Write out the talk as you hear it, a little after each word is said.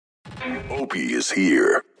Opie is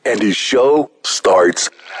here, and his show starts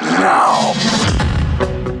now.